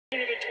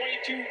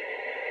22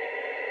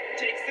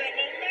 takes that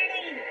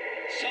momentum.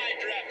 Side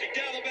drafting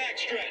down the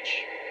backstretch.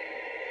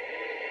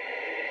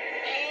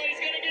 Oh, he's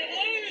going to get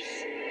loose.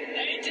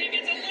 The 18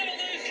 gets a little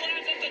loose,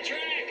 slides up the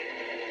track.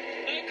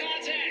 No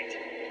contact.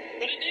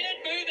 But it did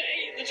move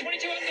the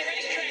 22 up the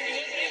racetrack. He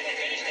wasn't able to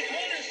finish the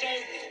corner, so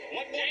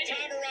one more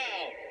time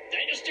around.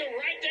 Daniel's still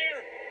right there.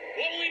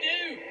 What will he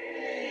do?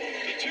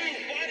 The two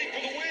fighting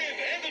for the win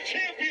and the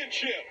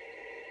championship.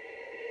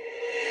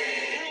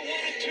 Through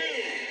 1 and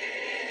 2.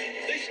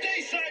 They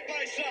stay side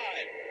by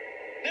side.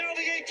 Now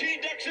the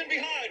 18 ducks in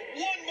behind.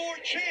 One more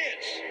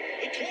chance.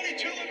 The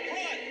 22 in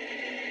front.